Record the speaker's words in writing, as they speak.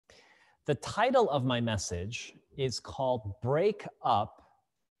The title of my message is called Break Up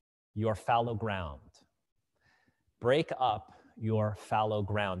Your Fallow Ground. Break up your fallow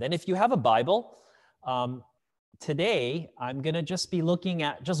ground. And if you have a Bible, today I'm going to just be looking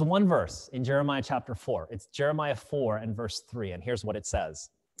at just one verse in Jeremiah chapter 4. It's Jeremiah 4 and verse 3. And here's what it says.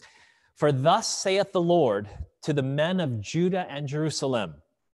 For thus saith the Lord to the men of Judah and Jerusalem,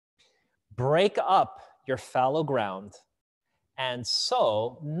 break up your fallow ground and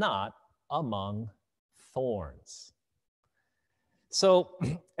sow not among thorns. So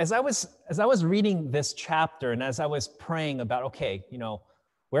as I was reading this chapter and as I was praying about, okay,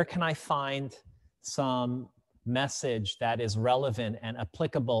 where can I find some message that is relevant and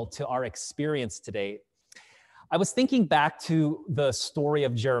applicable to our experience today? I was thinking back to the story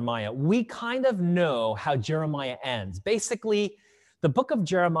of Jeremiah. We kind of know how Jeremiah ends. Basically, the book of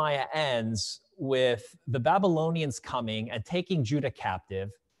Jeremiah ends with the Babylonians coming and taking Judah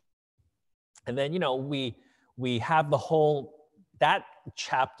captive. And then, we have that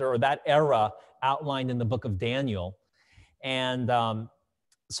chapter or that era outlined in the book of Daniel. And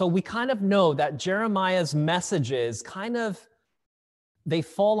so we kind of know that Jeremiah's messages they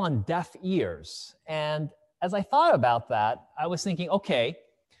fall on deaf ears. And as I thought about that, I was thinking, okay,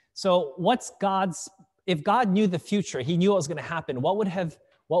 so if God knew the future, he knew what was going to happen, what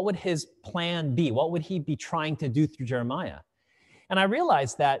would his plan be? What would he be trying to do through Jeremiah? And I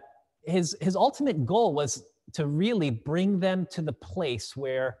realized that his ultimate goal was to really bring them to the place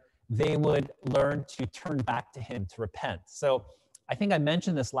where they would learn to turn back to him, to repent. So I think I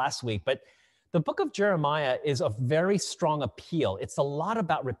mentioned this last week, but the book of Jeremiah is a very strong appeal. It's a lot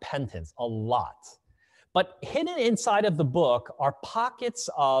about repentance, a lot. But hidden inside of the book are pockets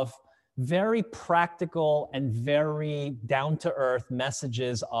of very practical and very down-to-earth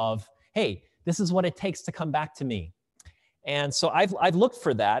messages of, hey, this is what it takes to come back to me. And so I've looked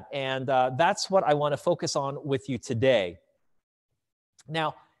for that, and that's what I want to focus on with you today.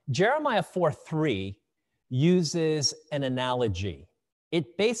 Now, Jeremiah 4:3 uses an analogy.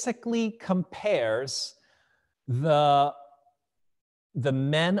 It basically compares the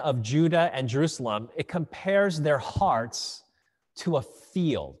men of Judah and Jerusalem. It compares their hearts to a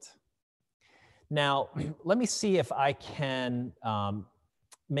field. Now, let me see if I can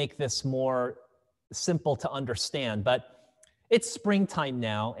make this more simple to understand, but it's springtime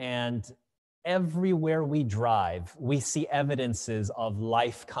now, and everywhere we drive, we see evidences of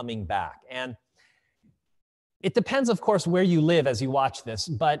life coming back. And it depends, of course, where you live as you watch this,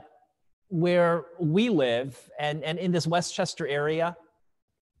 but where we live, and in this Westchester area,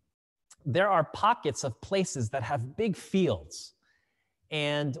 there are pockets of places that have big fields.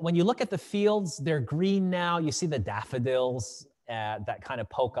 And when you look at the fields, they're green now. You see the daffodils that kind of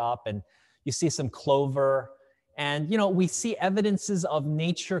poke up, and you see some clover. And, we see evidences of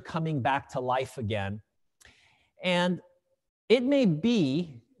nature coming back to life again. And it may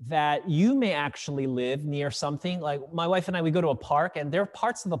be that you may actually live near something. Like my wife and I, we go to a park, and there are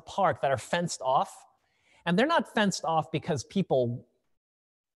parts of the park that are fenced off. And they're not fenced off because people,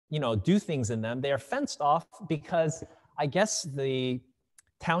 do things in them. They are fenced off because I guess the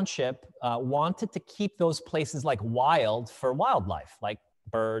township wanted to keep those places like wild for wildlife, like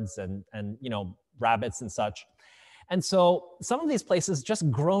birds and rabbits and such. And so some of these places just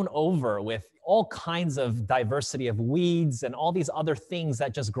grown over with all kinds of diversity of weeds and all these other things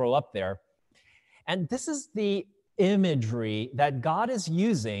that just grow up there. And this is the imagery that God is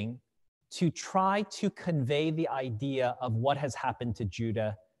using to try to convey the idea of what has happened to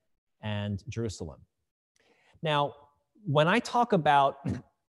Judah and Jerusalem. Now, when I talk about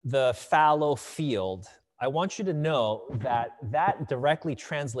the fallow field, I want you to know that directly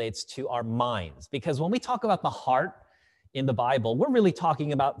translates to our minds. Because when we talk about the heart in the Bible, we're really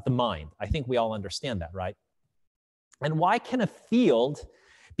talking about the mind. I think we all understand that, right? And why can a field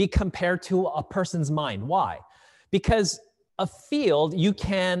be compared to a person's mind? Why? Because a field, you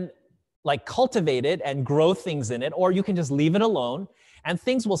can cultivate it and grow things in it, or you can just leave it alone and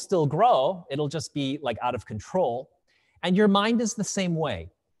things will still grow. It'll just be out of control. And your mind is the same way.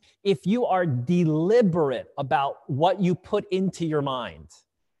 If you are deliberate about what you put into your mind,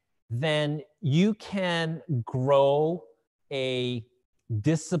 then you can grow a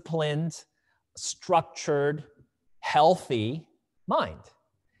disciplined, structured, healthy mind.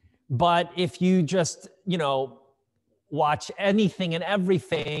 But if you just, watch anything and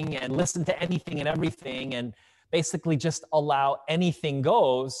everything and listen to anything and everything and basically just allow anything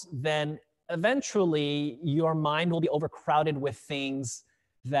goes, then eventually your mind will be overcrowded with things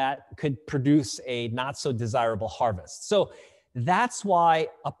that could produce a not so desirable harvest. So That's why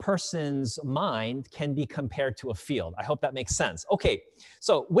a person's mind can be compared to a field. I hope that makes sense. Okay,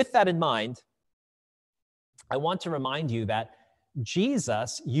 so with that in mind, I want to remind you that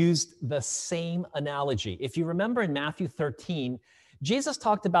Jesus used the same analogy. If you remember in Matthew 13, Jesus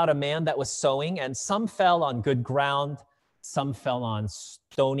talked about a man that was sowing, and some fell on good ground, some fell on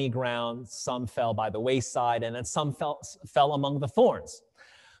stony ground, some fell by the wayside, and then some fell among the thorns.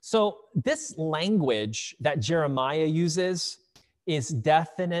 So this language that Jeremiah uses is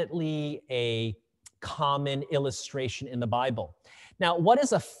definitely a common illustration in the Bible. Now, what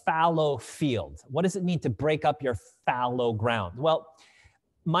is a fallow field? What does it mean to break up your fallow ground? Well,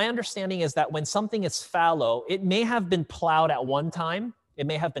 my understanding is that when something is fallow, it may have been plowed at one time, it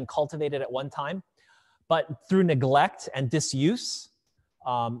may have been cultivated at one time, but through neglect and disuse,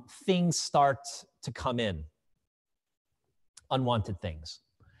 things start to come in, unwanted things.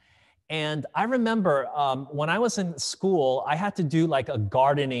 And I remember when I was in school, I had to do like a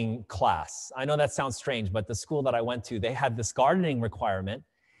gardening class. I know that sounds strange, but the school that I went to, they had this gardening requirement.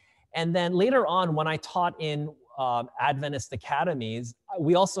 And then later on, when I taught in Adventist academies,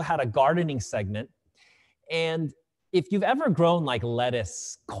 we also had a gardening segment. And if you've ever grown like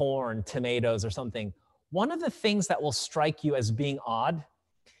lettuce, corn, tomatoes, or something, one of the things that will strike you as being odd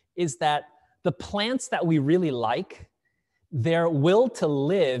is that the plants that we really like, their will to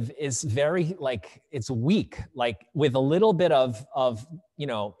live is very like, it's weak, like with a little bit of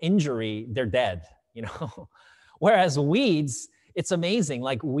injury, they're dead, Whereas weeds, it's amazing.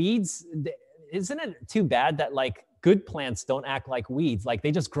 Like weeds, isn't it too bad that like good plants don't act like weeds? Like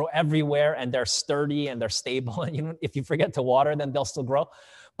they just grow everywhere and they're sturdy and they're stable. And if you forget to water them, they'll still grow.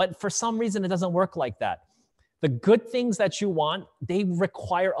 But for some reason, it doesn't work like that. The good things that you want, they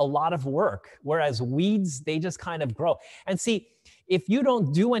require a lot of work, whereas weeds, they just kind of grow. And see, if you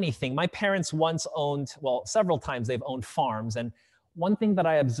don't do anything, my parents once owned, well, several times they've owned farms. And one thing that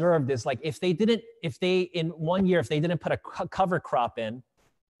I observed is like, if they in 1 year, if they didn't put a cover crop in,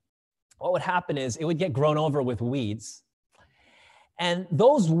 what would happen is it would get grown over with weeds. And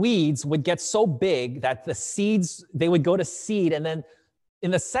those weeds would get so big that the seeds, they would go to seed. And then in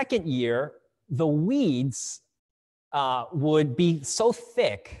the second year, the weeds would be so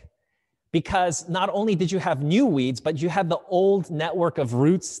thick because not only did you have new weeds, but you had the old network of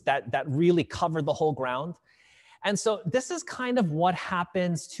roots that really covered the whole ground. And so this is kind of what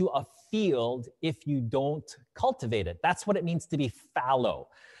happens to a field if you don't cultivate it. That's what it means to be fallow.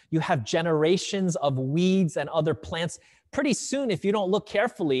 You have generations of weeds and other plants. Pretty soon, if you don't look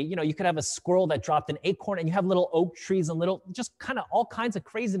carefully, you could have a squirrel that dropped an acorn and you have little oak trees and little, just kind of all kinds of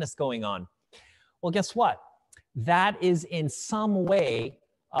craziness going on. Well, guess what? That is in some way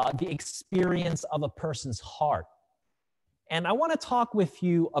the experience of a person's heart. And I want to talk with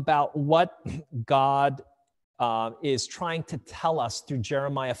you about what God is trying to tell us through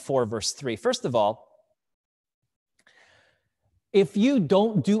Jeremiah 4, verse 3. First of all, if you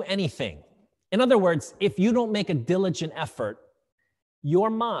don't do anything, in other words, if you don't make a diligent effort, your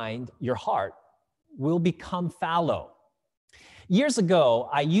mind, your heart, will become fallow. Years ago,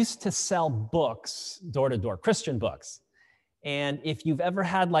 I used to sell books door to door, Christian books. And if you've ever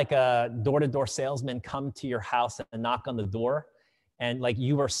had like a door-to-door salesman come to your house and knock on the door, and like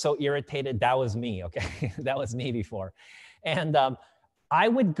you were so irritated, that was me, okay? That was me before. And I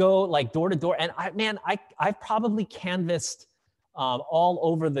would go like door to door, and I've probably canvassed all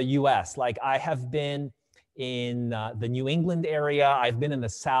over the US. Like I have been in the New England area, I've been in the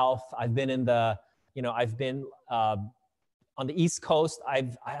South, I've been in the, I've been on the East Coast. I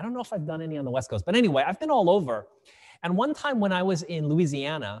don't know if I've done any on the West Coast, but anyway, I've been all over. And one time when I was in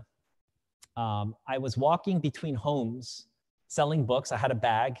Louisiana, I was walking between homes selling books. I had a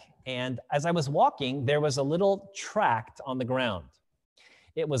bag. And as I was walking, there was a little tract on the ground.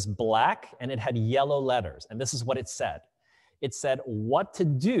 It was black and it had yellow letters. And this is what it said. It said, "What to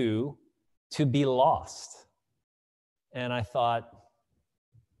do to be lost." And I thought,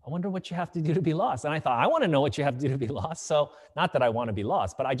 I wonder what you have to do to be lost. And I thought, I want to know what you have to do to be lost. So not that I want to be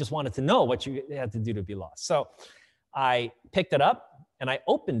lost, but I just wanted to know what you had to do to be lost. So I picked it up and I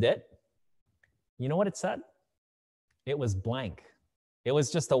opened it. You know what it said? It was blank. It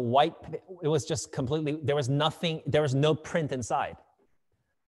was just a white, it was just completely, there was nothing, there was no print inside.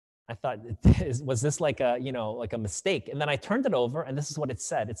 I thought, was this like a, like a mistake? And then I turned it over and this is what it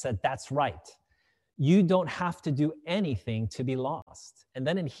said. It said, "That's right. You don't have to do anything to be lost." And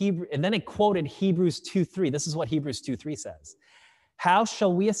then it quoted Hebrews 2:3. This is what Hebrews 2:3 says. "How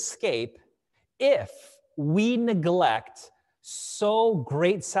shall we escape if we neglect so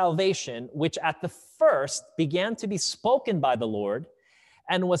great salvation, which at the first began to be spoken by the Lord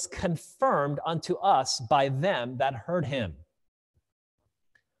and was confirmed unto us by them that heard him?"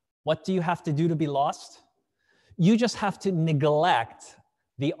 What do you have to do to be lost? You just have to neglect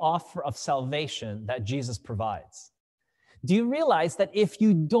the offer of salvation that Jesus provides. Do you realize that if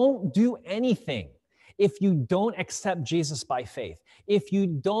you don't do anything, if you don't accept Jesus by faith, if you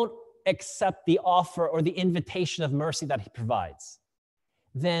don't accept the offer or the invitation of mercy that he provides,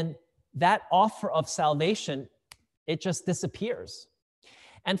 then that offer of salvation, it just disappears.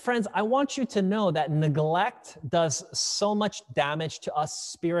 And friends, I want you to know that neglect does so much damage to us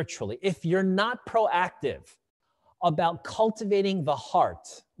spiritually. If you're not proactive about cultivating the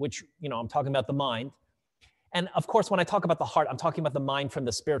heart, which, I'm talking about the mind. And of course, when I talk about the heart, I'm talking about the mind from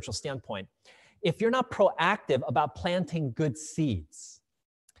the spiritual standpoint. If you're not proactive about planting good seeds,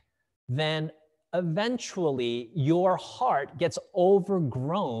 then eventually your heart gets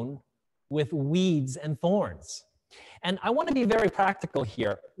overgrown with weeds and thorns. And I want to be very practical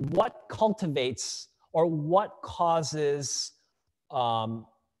here. What cultivates or what causes,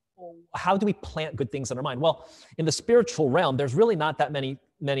 how do we plant good things in our mind? Well, in the spiritual realm, there's really not that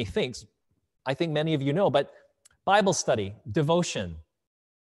many things. I think many of you know, but Bible study, devotion,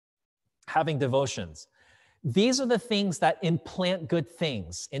 having devotions. These are the things that implant good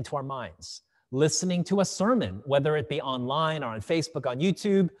things into our minds. Listening to a sermon, whether it be online or on Facebook, on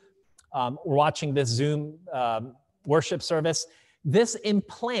YouTube, watching this Zoom worship service, this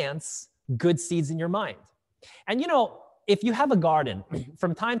implants good seeds in your mind. And if you have a garden,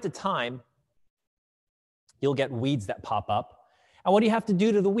 from time to time, you'll get weeds that pop up. And what do you have to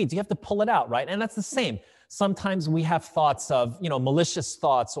do to the weeds? You have to pull it out, right? And that's the same. Sometimes we have thoughts of, malicious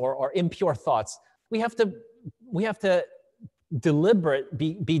thoughts or impure thoughts. We have to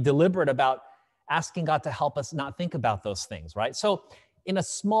be deliberate about asking God to help us not think about those things, right? So in a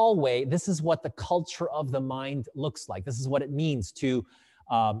small way, this is what the culture of the mind looks like. This is what it means to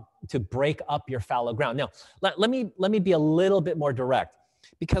break up your fallow ground. Now, let me be a little bit more direct,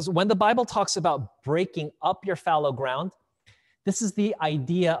 because when the Bible talks about breaking up your fallow ground, this is the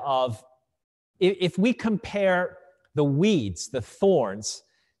idea of, if we compare the weeds, the thorns,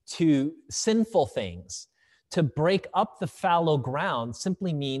 to sinful things, to break up the fallow ground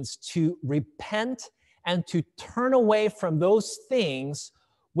simply means to repent and to turn away from those things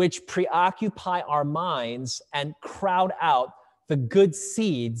which preoccupy our minds and crowd out the good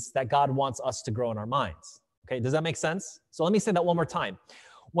seeds that God wants us to grow in our minds. Okay, does that make sense? So let me say that one more time.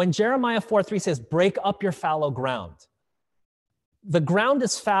 When Jeremiah 4:3 says, break up your fallow ground, the ground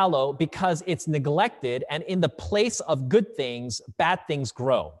is fallow because it's neglected, and in the place of good things, bad things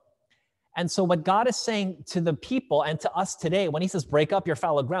grow. And so what God is saying to the people and to us today, when he says break up your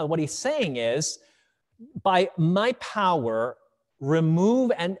fallow ground, what he's saying is, by my power,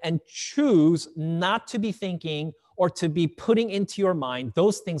 remove and choose not to be thinking or to be putting into your mind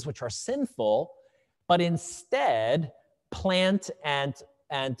those things which are sinful, but instead plant and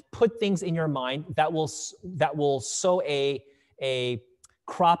put things in your mind that will sow a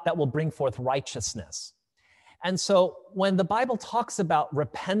crop that will bring forth righteousness. And so when the Bible talks about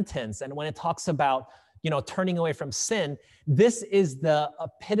repentance and when it talks about, turning away from sin, this is the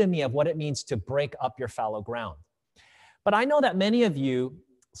epitome of what it means to break up your fallow ground. But I know that many of you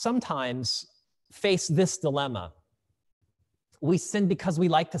sometimes face this dilemma. We sin because we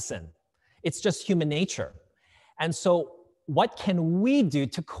like to sin. It's just human nature. And so what can we do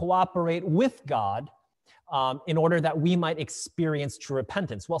to cooperate with God in order that we might experience true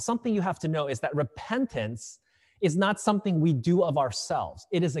repentance? Well, something you have to know is that repentance is not something we do of ourselves.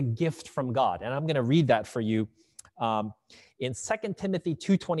 It is a gift from God. And I'm going to read that for you. In 2 Timothy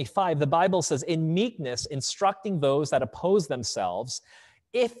 2:25, the Bible says, in meekness, instructing those that oppose themselves,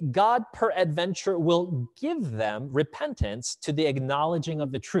 if God peradventure will give them repentance to the acknowledging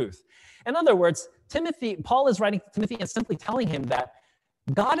of the truth. In other words, Paul is writing to Timothy and simply telling him that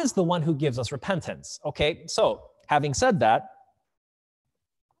God is the one who gives us repentance. Okay, so having said that,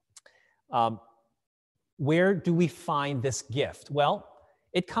 where do we find this gift? Well,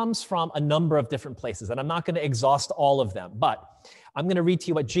 it comes from a number of different places, and I'm not going to exhaust all of them, but I'm going to read to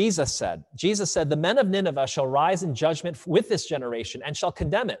you what Jesus said. Jesus said, the men of Nineveh shall rise in judgment with this generation and shall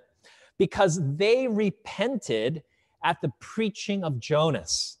condemn it, because they repented at the preaching of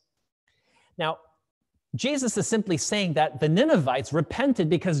Jonas. Now, Jesus is simply saying that the Ninevites repented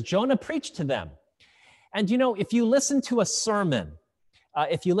because Jonah preached to them. And if you listen to a sermon,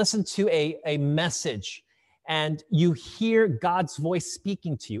 if you listen to a message, and you hear God's voice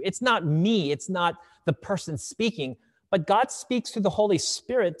speaking to you, it's not me, it's not the person speaking, but God speaks through the Holy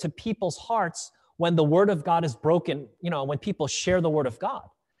Spirit to people's hearts when the word of God is broken, when people share the word of God.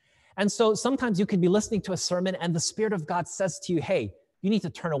 And so sometimes you could be listening to a sermon and the Spirit of God says to you, hey, you need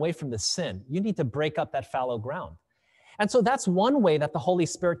to turn away from this sin. You need to break up that fallow ground. And so that's one way that the Holy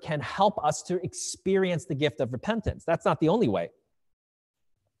Spirit can help us to experience the gift of repentance. That's not the only way.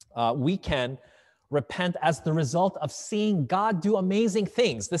 We can repent as the result of seeing God do amazing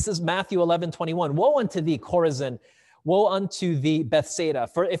things. This is Matthew 11:21. Woe unto thee, Chorazin! Woe unto thee, Bethsaida!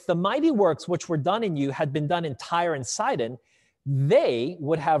 For if the mighty works which were done in you had been done in Tyre and Sidon, they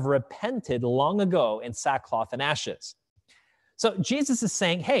would have repented long ago in sackcloth and ashes. So Jesus is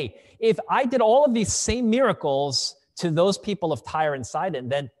saying, hey, if I did all of these same miracles to those people of Tyre and Sidon,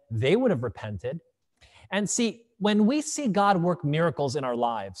 then they would have repented. And see, when we see God work miracles in our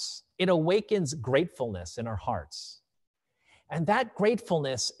lives, it awakens gratefulness in our hearts. And that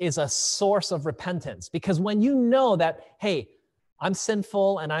gratefulness is a source of repentance, because when you know that, hey, I'm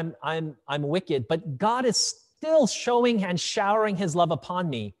sinful and I'm wicked, but God is still showing and showering his love upon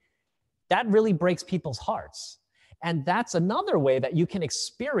me, that really breaks people's hearts. And that's another way that you can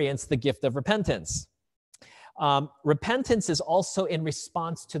experience the gift of repentance. Repentance is also in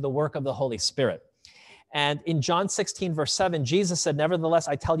response to the work of the Holy Spirit. And in John 16, verse 7, Jesus said, nevertheless,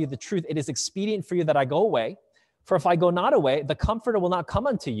 I tell you the truth, it is expedient for you that I go away. For if I go not away, the Comforter will not come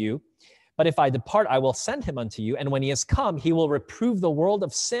unto you. But if I depart, I will send him unto you. And when he has come, he will reprove the world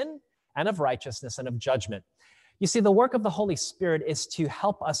of sin and of righteousness and of judgment. You see, the work of the Holy Spirit is to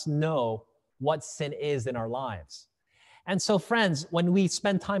help us know what sin is in our lives. And so, friends, when we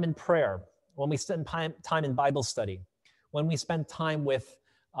spend time in prayer, when we spend time in Bible study, when we spend time with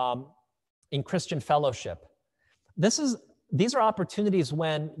in Christian fellowship, these are opportunities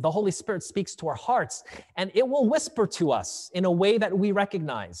when the Holy Spirit speaks to our hearts, and it will whisper to us in a way that we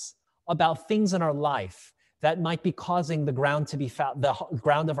recognize about things in our life that might be causing the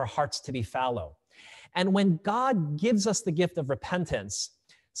ground of our hearts to be fallow. And when God gives us the gift of repentance,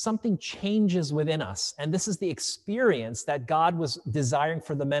 something changes within us. And this is the experience that God was desiring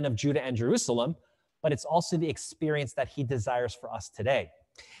for the men of Judah and Jerusalem, but it's also the experience that he desires for us today.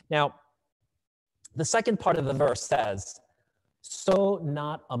 Now, the second part of the verse says, sow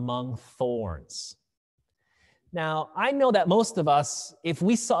not among thorns. Now, I know that most of us, if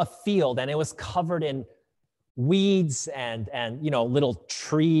we saw a field and it was covered in weeds and little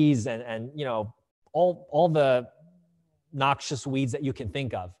trees and all the noxious weeds that you can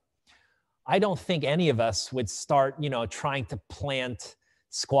think of, I don't think any of us would start, trying to plant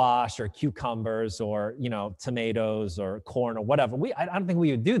squash or cucumbers or, tomatoes or corn or whatever. I don't think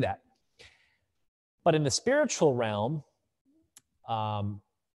we would do that. But in the spiritual realm,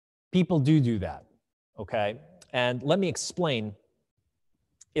 people do that, okay? And let me explain.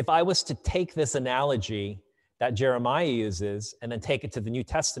 If I was to take this analogy that Jeremiah uses and then take it to the New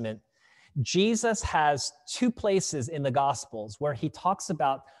Testament, Jesus has two places in the Gospels where he talks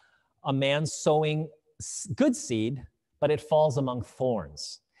about a man sowing good seed, but it falls among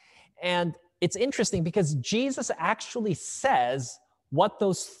thorns. And it's interesting because Jesus actually says what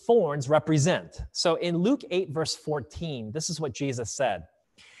those thorns represent. So in Luke 8, verse 14, this is what Jesus said.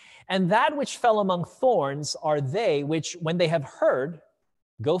 And that which fell among thorns are they which, when they have heard,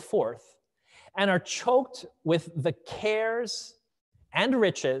 go forth and are choked with the cares and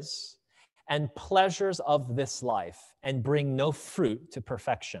riches and pleasures of this life and bring no fruit to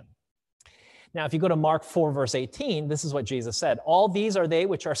perfection. Now, if you go to Mark 4, verse 18, this is what Jesus said. All these are they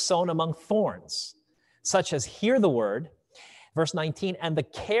which are sown among thorns, such as hear the word. Verse 19, and the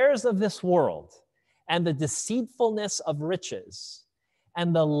cares of this world and the deceitfulness of riches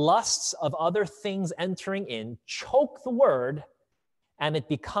and the lusts of other things entering in choke the word, and it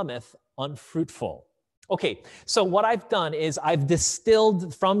becometh unfruitful. Okay, so what I've done is I've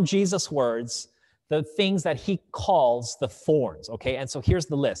distilled from Jesus' words the things that he calls the thorns, okay? And so here's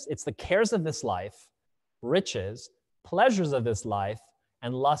the list. It's the cares of this life, riches, pleasures of this life,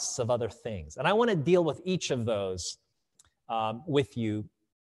 and lusts of other things. And I want to deal with each of those with you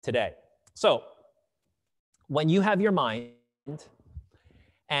today. So when you have your mind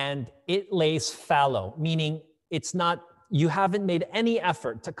and it lays fallow, meaning you haven't made any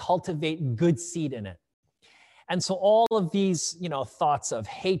effort to cultivate good seed in it. And so all of these, thoughts of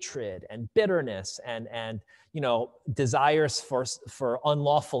hatred and bitterness and desires for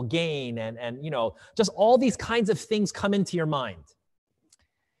unlawful gain and just all these kinds of things come into your mind.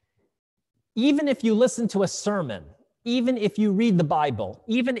 Even if you listen to a sermon, even if you read the Bible,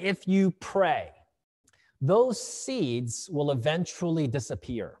 even if you pray, those seeds will eventually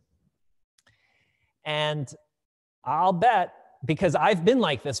disappear. And I'll bet, because I've been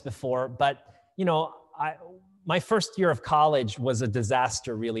like this before, but my first year of college was a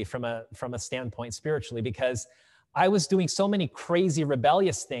disaster, really, from a standpoint spiritually, because I was doing so many crazy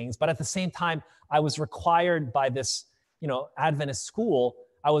rebellious things, but at the same time, I was required by this, Adventist school.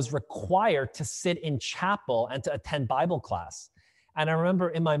 I was required to sit in chapel and to attend Bible class. And I remember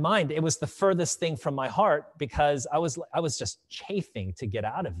in my mind, it was the furthest thing from my heart because I was just chafing to get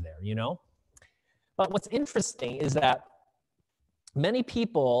out of there, you know? But what's interesting is that many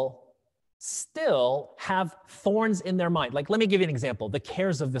people still have thorns in their mind. Like, let me give you an example, the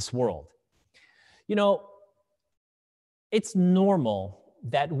cares of this world. You know, it's normal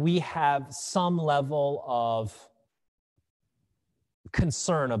that we have some level of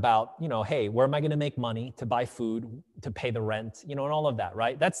concern about, you know, hey, where am I going to make money to buy food, to pay the rent, you know, and all of that,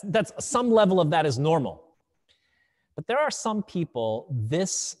 right? That's some level of that is normal. But there are some people,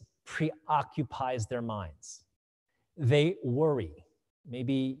 this preoccupies their minds. They worry.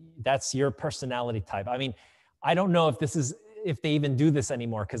 Maybe that's your personality type. I mean, I don't know if they even do this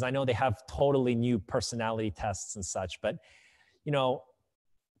anymore, because I know they have totally new personality tests and such. But, you know,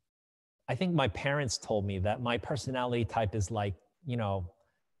 I think my parents told me that my personality type is like, you know,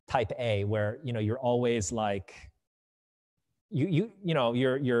 type A, where, you know, you're always like, you know,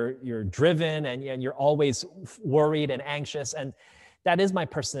 you're driven and you're always worried and anxious. And that is my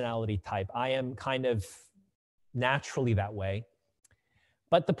personality type. I am kind of naturally that way.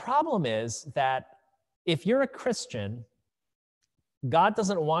 But the problem is that if you're a Christian, God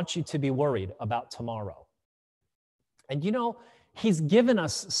doesn't want you to be worried about tomorrow. And you know, he's given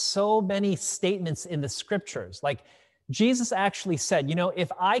us so many statements in the scriptures. Like Jesus actually said, you know,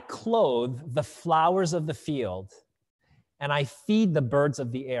 if I clothe the flowers of the field and I feed the birds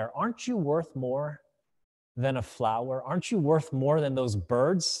of the air, aren't you worth more than a flower? Aren't you worth more than those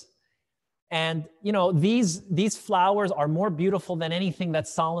birds? And, you know, these flowers are more beautiful than anything that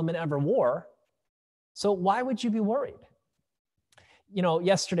Solomon ever wore. So why would you be worried? You know,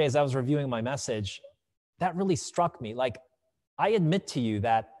 yesterday as I was reviewing my message, that really struck me. Like, I admit to you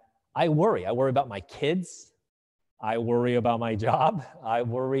that I worry. I worry about my kids. I worry about my job. I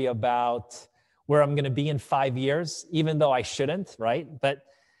worry about where I'm going to be in 5 years, even though I shouldn't, right?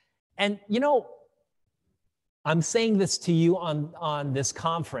 And you know, I'm saying this to you on this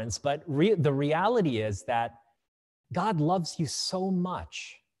conference, but the reality is that God loves you so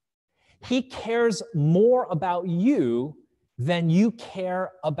much. He cares more about you than you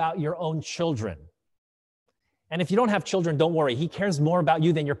care about your own children. And if you don't have children, don't worry. He cares more about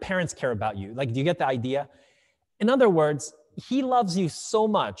you than your parents care about you. Like, do you get the idea? In other words, he loves you so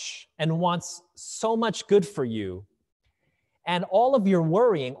much and wants so much good for you. And all of your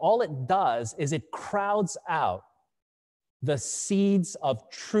worrying, all it does is it crowds out the seeds of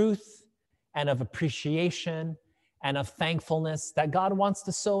truth and of appreciation and of thankfulness that God wants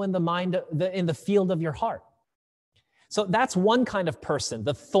to sow in the mind, in the field of your heart. So that's one kind of person.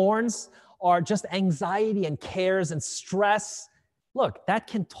 The thorns are just anxiety and cares and stress. Look, that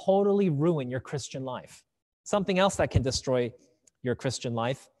can totally ruin your Christian life. Something else that can destroy your Christian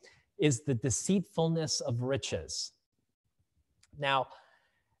life is the deceitfulness of riches. Now,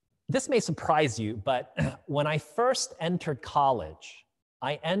 this may surprise you, but when I first entered college,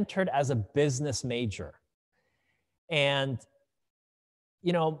 I entered as a business major. And,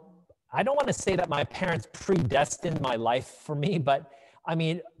 you know, I don't want to say that my parents predestined my life for me, but I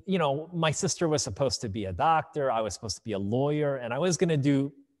mean, you know, my sister was supposed to be a doctor, I was supposed to be a lawyer, and I was going to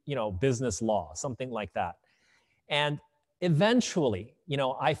do, you know, business law, something like that. And eventually, you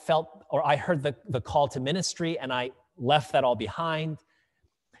know, I heard the call to ministry, and I left that all behind.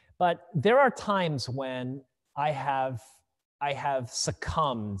 But there are times when I have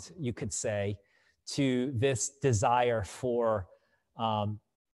succumbed, you could say, to this desire for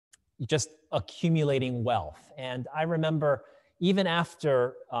just accumulating wealth. And I remember even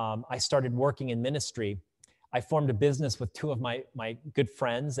after I started working in ministry, I formed a business with two of my good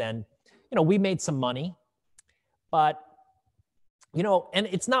friends, and you know, we made some money. But you know, and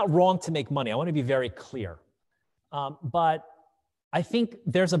it's not wrong to make money. I want to be very clear. But I think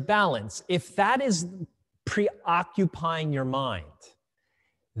there's a balance. If that is preoccupying your mind,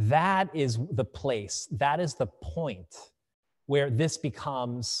 that is the place, that is the point where this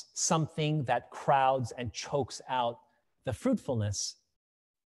becomes something that crowds and chokes out the fruitfulness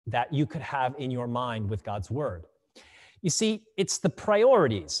that you could have in your mind with God's word. You see, it's the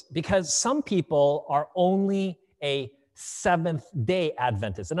priorities, because some people are only a Seventh-day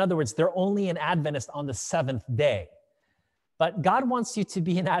Adventist. In other words, they're only an Adventist on the seventh day. But God wants you to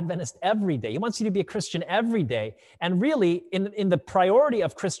be an Adventist every day. He wants you to be a Christian every day. And really, in the priority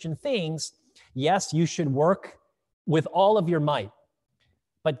of Christian things, yes, you should work with all of your might.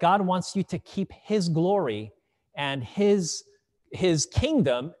 But God wants you to keep his glory and his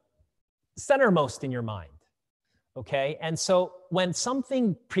kingdom centermost in your mind. Okay? And so when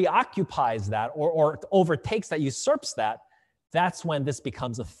something preoccupies that or overtakes that, usurps that, that's when this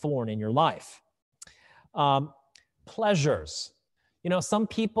becomes a thorn in your life. Pleasures. Some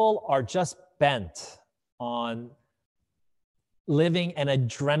people are just bent on living an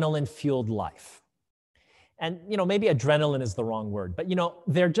adrenaline-fueled life. And, maybe adrenaline is the wrong word, but,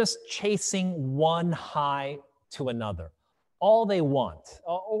 they're just chasing one high to another. All they want,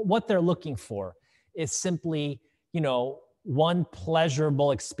 what they're looking for is simply, one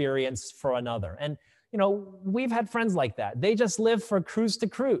pleasurable experience for another. And, we've had friends like that. They just live for cruise to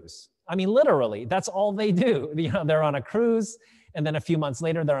cruise. I mean, literally, that's all they do. They're on a cruise, and then a few months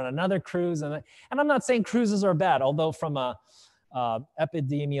later, they're on another cruise. And I'm not saying cruises are bad, although from a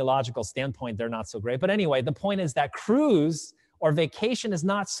epidemiological standpoint, they're not so great. But anyway, the point is that cruise or vacation is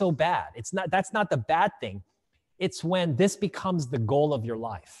not so bad. That's not the bad thing. It's when this becomes the goal of your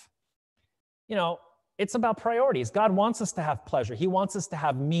life. It's about priorities. God wants us to have pleasure. He wants us to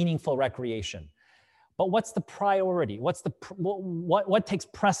have meaningful recreation. But what's the priority? What takes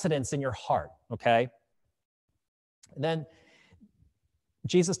precedence in your heart, okay? And then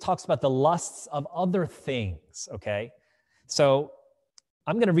Jesus talks about the lusts of other things, okay? So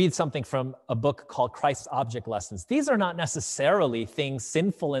I'm going to read something from a book called Christ's Object Lessons. These are not necessarily things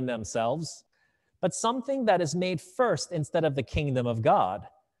sinful in themselves, but something that is made first instead of the kingdom of God.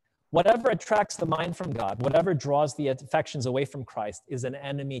 Whatever attracts the mind from God, whatever draws the affections away from Christ is an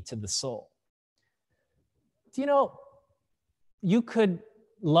enemy to the soul. Do you know, you could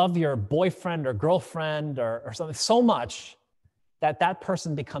love your boyfriend or girlfriend or something so much that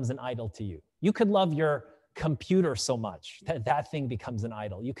person becomes an idol to you. You could love your computer so much that thing becomes an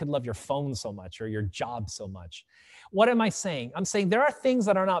idol. You could love your phone so much or your job so much. What am I saying? I'm saying there are things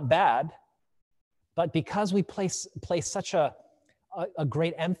that are not bad, but because we place such a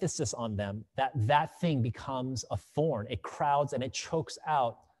great emphasis on them, that thing becomes a thorn. It crowds and it chokes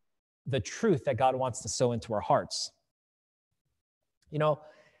out the truth that God wants to sow into our hearts.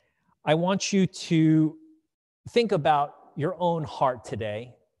 I want you to think about your own heart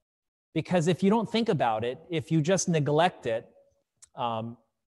today, because if you don't think about it, if you just neglect it,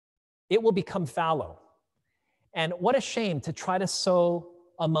 it will become fallow. And what a shame to try to sow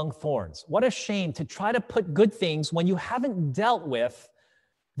among thorns. What a shame to try to put good things when you haven't dealt with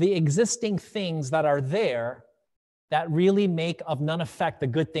the existing things that are there that really make of none effect the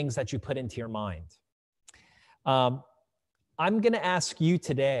good things that you put into your mind. I'm going to ask you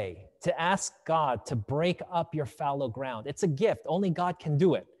today to ask God to break up your fallow ground. It's a gift. Only God can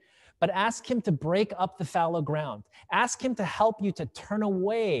do it. But ask him to break up the fallow ground. Ask him to help you to turn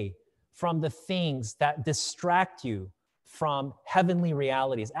away from the things that distract you from heavenly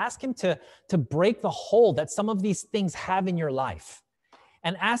realities. Ask him to break the hold that some of these things have in your life.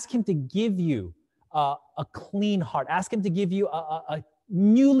 And ask him to give you a clean heart. Ask him to give you a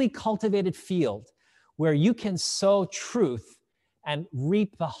newly cultivated field where you can sow truth and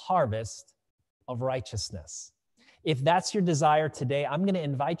reap the harvest of righteousness. If that's your desire today, I'm going to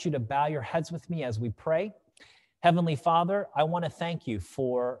invite you to bow your heads with me as we pray. Heavenly Father, I want to thank you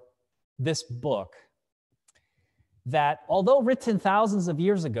for this book that, although written thousands of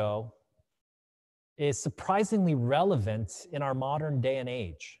years ago, is surprisingly relevant in our modern day and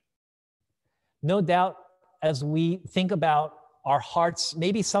age. No doubt, as we think about our hearts,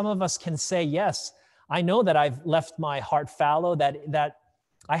 maybe some of us can say, yes, I know that I've left my heart fallow, that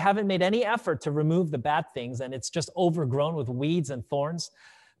I haven't made any effort to remove the bad things, and it's just overgrown with weeds and thorns.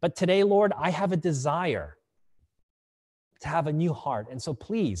 But today, Lord, I have a desire to have a new heart. And so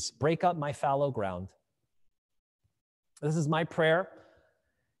please break up my fallow ground. This is my prayer,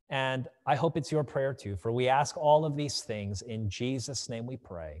 and I hope it's your prayer too, for we ask all of these things in Jesus' name we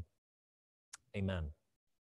pray. Amen.